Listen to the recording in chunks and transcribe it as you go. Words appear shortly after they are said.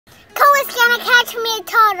catch me a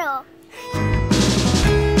turtle.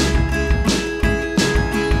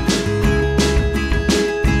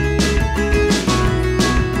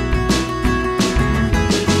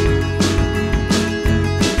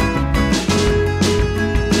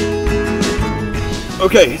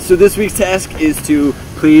 Okay, so this week's task is to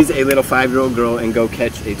please a little 5-year-old girl and go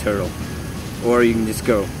catch a turtle. Or you can just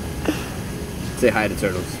go say hi to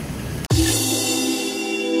turtles.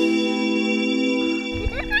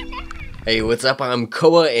 Hey, what's up? I'm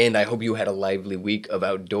Koaw, and I hope you had a lively week of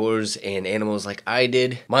outdoors and animals like I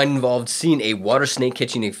did. Mine involved seeing a water snake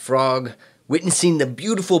catching a frog, witnessing the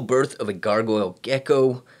beautiful birth of a gargoyle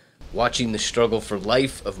gecko, watching the struggle for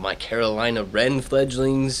life of my Carolina wren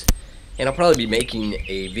fledglings, and I'll probably be making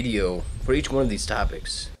a video for each one of these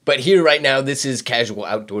topics. But here right now, this is Casual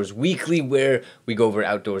Outdoors Weekly, where we go over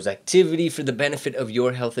outdoors activity for the benefit of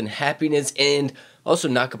your health and happiness, and also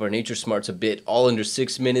knock up our nature smarts a bit, all under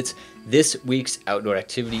 6 minutes. This week's outdoor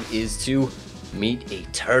activity is to meet a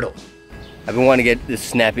turtle. I've been wanting to get this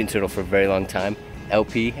snapping turtle for a very long time.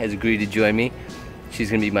 LP has agreed to join me.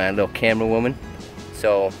 She's gonna be my little camera woman.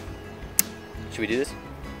 So, should we do this?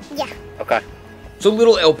 Yeah. Okay. So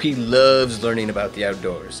little LP loves learning about the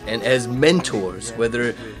outdoors, and as mentors,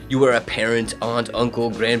 whether you are a parent, aunt,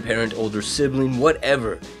 uncle, grandparent, older sibling,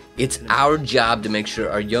 whatever, it's our job to make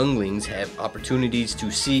sure our younglings have opportunities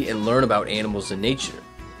to see and learn about animals and nature.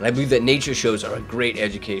 And I believe that nature shows are a great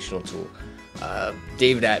educational tool.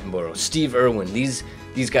 David Attenborough, Steve Irwin, these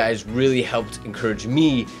guys really helped encourage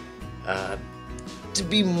me to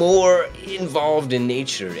be more involved in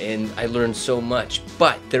nature, and I learned so much.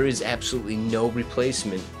 But there is absolutely no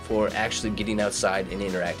replacement for actually getting outside and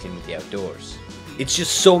interacting with the outdoors. It's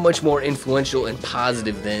just so much more influential and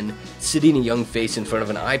positive than sitting a young face in front of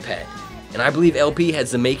an iPad. And I believe LP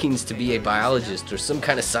has the makings to be a biologist or some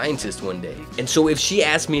kind of scientist one day. And so if she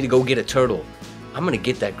asked me to go get a turtle, I'm gonna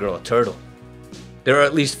get that girl a turtle. There are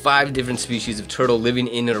at least 5 different species of turtle living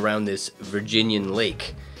in and around this Virginian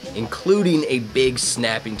lake, including a big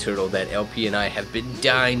snapping turtle that LP and I have been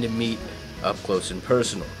dying to meet up close and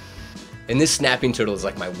personal. And this snapping turtle is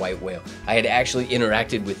like my white whale. I had actually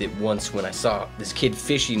interacted with it once when I saw this kid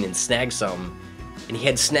fishing and snagged something, and he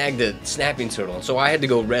had snagged the snapping turtle, and so I had to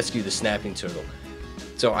go rescue the snapping turtle.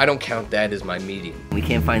 So I don't count that as my meeting. We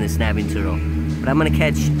can't find the snapping turtle, but I'm gonna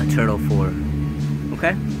catch a turtle for her.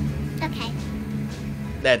 Okay? Okay.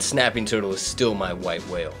 That snapping turtle is still my white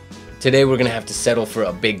whale. Today we're gonna have to settle for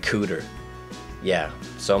a big cooter. Yeah,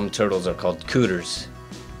 some turtles are called cooters,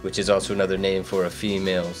 which is also another name for a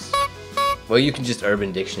female's. Well, you can just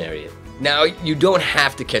Urban Dictionary it. Now, you don't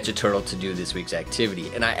have to catch a turtle to do this week's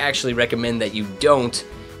activity, and I actually recommend that you don't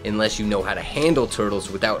unless you know how to handle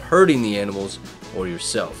turtles without hurting the animals or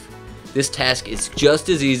yourself. This task is just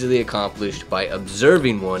as easily accomplished by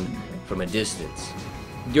observing one from a distance.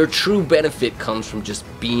 Your true benefit comes from just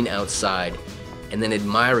being outside and then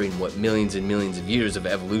admiring what millions and millions of years of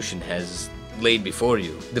evolution has laid before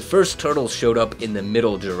you. The first turtles showed up in the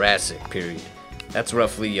Middle Jurassic period. That's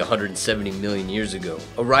roughly 170 million years ago,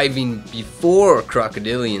 arriving before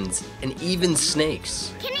crocodilians and even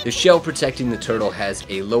snakes. The shell protecting the turtle has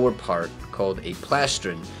a lower part called a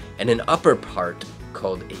plastron and an upper part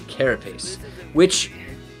called a carapace, which,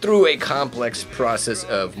 through a complex process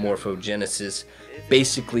of morphogenesis,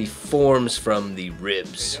 basically forms from the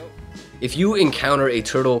ribs. If you encounter a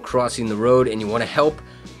turtle crossing the road and you want to help,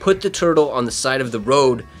 put the turtle on the side of the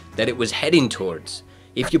road that it was heading towards.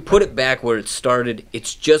 If you put it back where it started,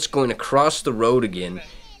 it's just going to cross the road again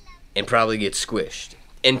and probably get squished.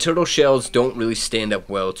 And turtle shells don't really stand up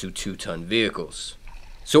well to 2-ton vehicles.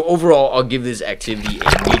 So overall, I'll give this activity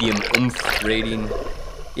a medium oomph rating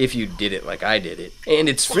if you did it like I did it. And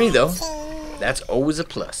it's free though. That's always a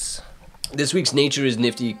plus. This week's Nature is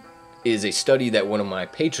Nifty is a study that one of my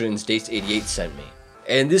patrons, Dace88, sent me.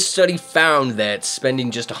 And this study found that spending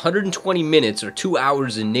just 120 minutes or 2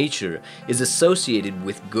 hours in nature is associated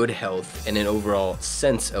with good health and an overall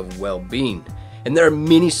sense of well-being. And there are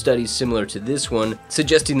many studies similar to this one,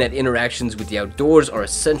 suggesting that interactions with the outdoors are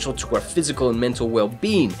essential to our physical and mental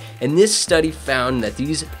well-being. And this study found that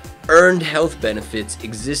these earned health benefits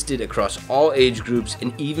existed across all age groups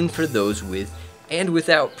and even for those with and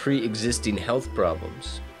without pre-existing health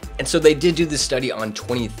problems. And so they did do this study on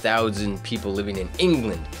 20,000 people living in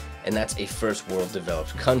England, and that's a first world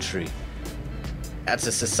developed country. That's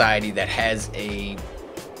a society that has a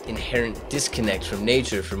inherent disconnect from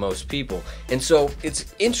nature for most people. And so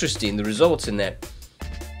it's interesting, the results in that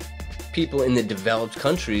people in the developed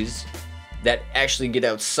countries that actually get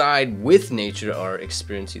outside with nature are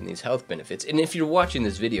experiencing these health benefits. And if you're watching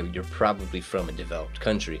this video, you're probably from a developed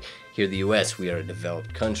country. Here in the US, we are a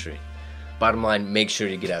developed country. Bottom line, make sure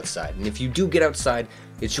you get outside. And if you do get outside,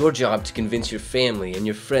 it's your job to convince your family and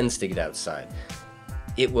your friends to get outside.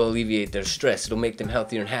 It will alleviate their stress. It'll make them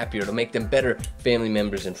healthier and happier. It'll make them better family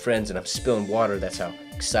members and friends. And I'm spilling water. That's how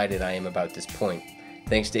excited I am about this point.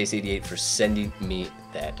 Thanks, Dace88, for sending me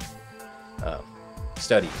that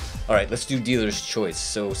study. Alright, let's do dealer's choice.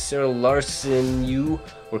 So, Sarah Larson, you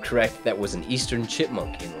were correct. That was an eastern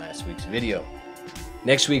chipmunk in last week's video.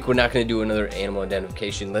 Next week, we're not going to do another animal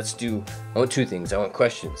identification. I want two things. I want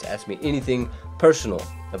questions. Ask me anything personal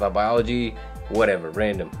about biology, whatever,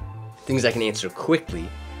 random. Things I can answer quickly,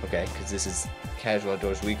 okay, because this is Casual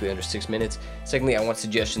Outdoors Weekly under 6 minutes. Secondly, I want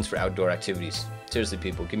suggestions for outdoor activities. Seriously,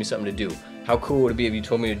 people, give me something to do. How cool would it be if you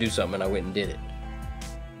told me to do something and I went and did it?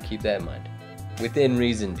 Keep that in mind. Within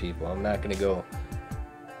reason, people. I'm not going to go,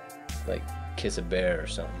 like, kiss a bear or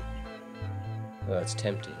something. Oh, that's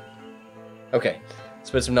tempting. Okay.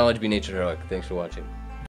 Spread some knowledge, be nature heroic. Thanks for watching.